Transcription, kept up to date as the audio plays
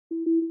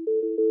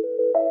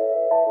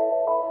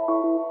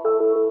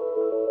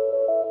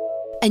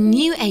A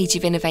new age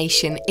of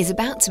innovation is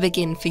about to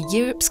begin for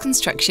Europe's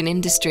construction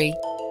industry.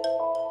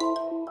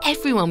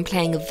 Everyone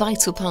playing a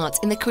vital part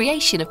in the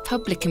creation of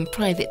public and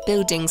private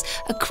buildings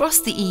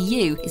across the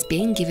EU is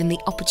being given the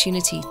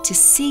opportunity to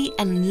see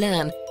and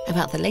learn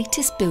about the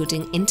latest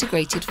building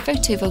integrated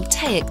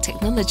photovoltaic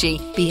technology,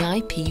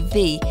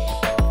 BIPV,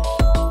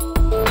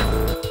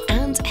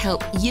 and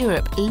help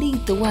Europe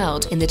lead the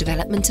world in the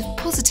development of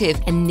positive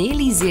and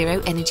nearly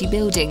zero energy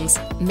buildings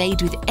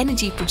made with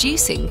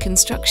energy-producing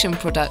construction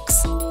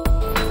products.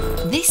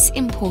 This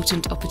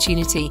important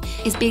opportunity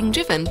is being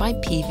driven by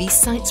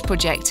PVSITES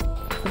project,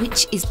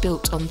 which is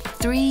built on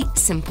three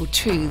simple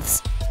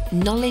truths.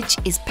 Knowledge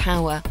is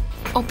power,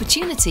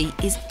 opportunity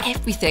is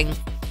everything,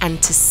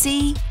 and to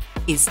see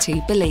is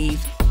to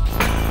believe.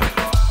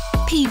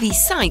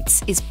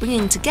 PVSITES is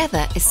bringing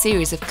together a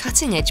series of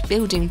cutting-edge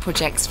building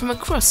projects from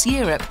across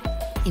Europe,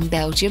 in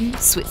Belgium,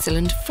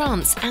 Switzerland,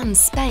 France and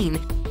Spain,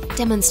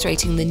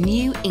 demonstrating the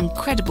new,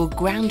 incredible,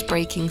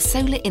 groundbreaking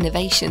solar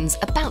innovations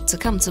about to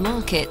come to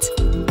market.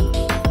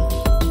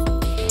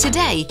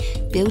 Today,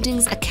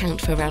 buildings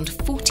account for around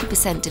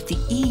 40% of the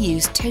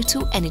EU's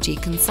total energy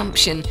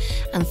consumption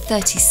and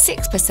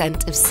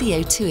 36% of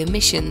CO2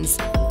 emissions.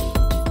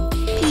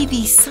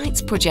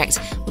 PVSITES project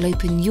will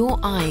open your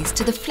eyes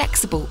to the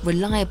flexible,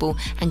 reliable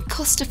and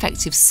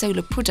cost-effective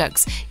solar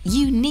products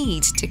you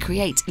need to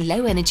create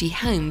low-energy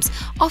homes,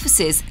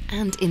 offices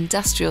and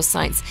industrial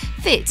sites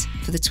fit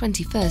for the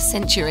 21st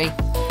century.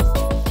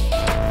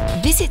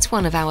 Visit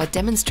one of our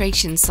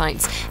demonstration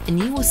sites and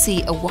you will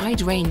see a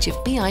wide range of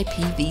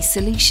BIPV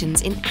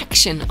solutions in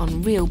action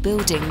on real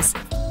buildings.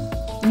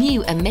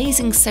 New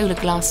amazing solar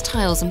glass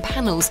tiles and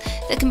panels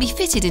that can be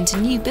fitted into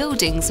new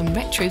buildings and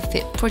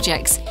retrofit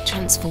projects,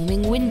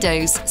 transforming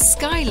windows,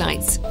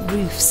 skylights,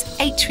 roofs,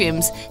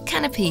 atriums,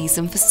 canopies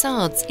and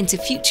facades into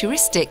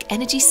futuristic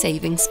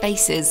energy-saving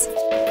spaces.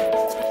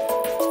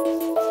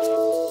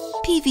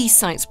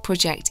 PVSITES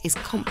project is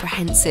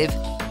comprehensive.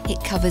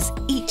 It covers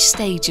each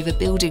stage of a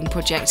building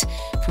project,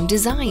 from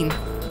design,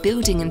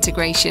 building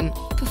integration,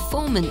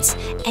 performance,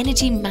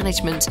 energy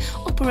management,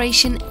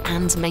 operation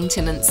and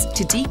maintenance,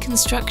 to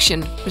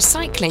deconstruction,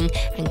 recycling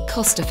and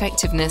cost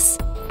effectiveness.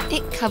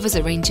 It covers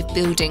a range of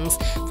buildings,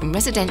 from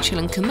residential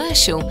and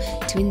commercial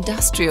to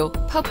industrial,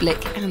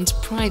 public and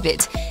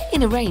private,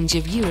 in a range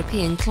of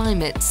European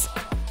climates.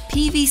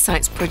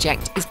 PVSITES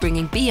project is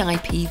bringing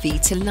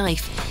BIPV to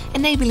life,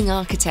 enabling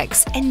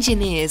architects,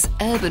 engineers,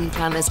 urban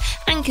planners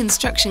and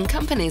construction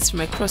companies from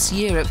across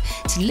Europe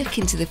to look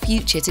into the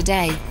future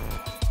today.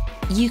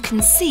 You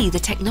can see the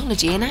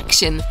technology in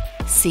action,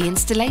 see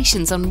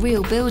installations on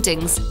real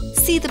buildings,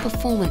 see the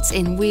performance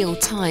in real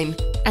time,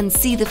 and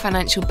see the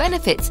financial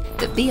benefits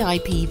that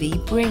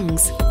BIPV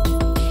brings.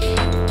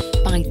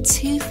 By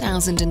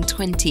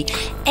 2020,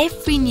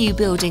 every new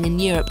building in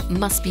Europe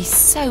must be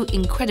so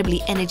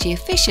incredibly energy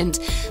efficient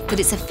that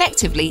it's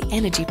effectively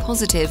energy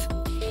positive.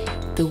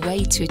 The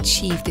way to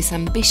achieve this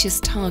ambitious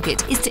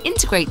target is to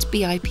integrate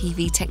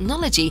BIPV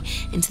technology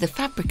into the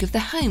fabric of the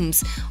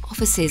homes,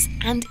 offices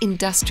and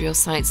industrial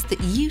sites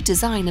that you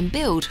design and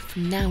build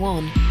from now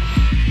on.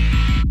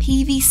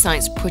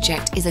 PVSITES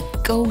project is a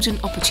golden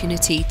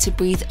opportunity to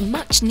breathe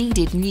much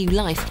needed new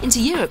life into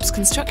Europe's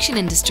construction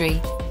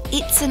industry.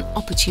 It's an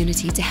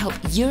opportunity to help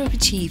Europe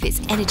achieve its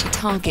energy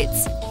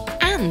targets.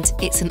 And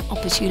it's an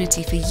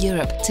opportunity for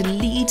Europe to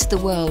lead the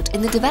world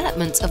in the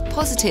development of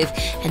positive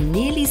and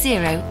nearly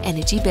zero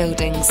energy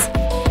buildings.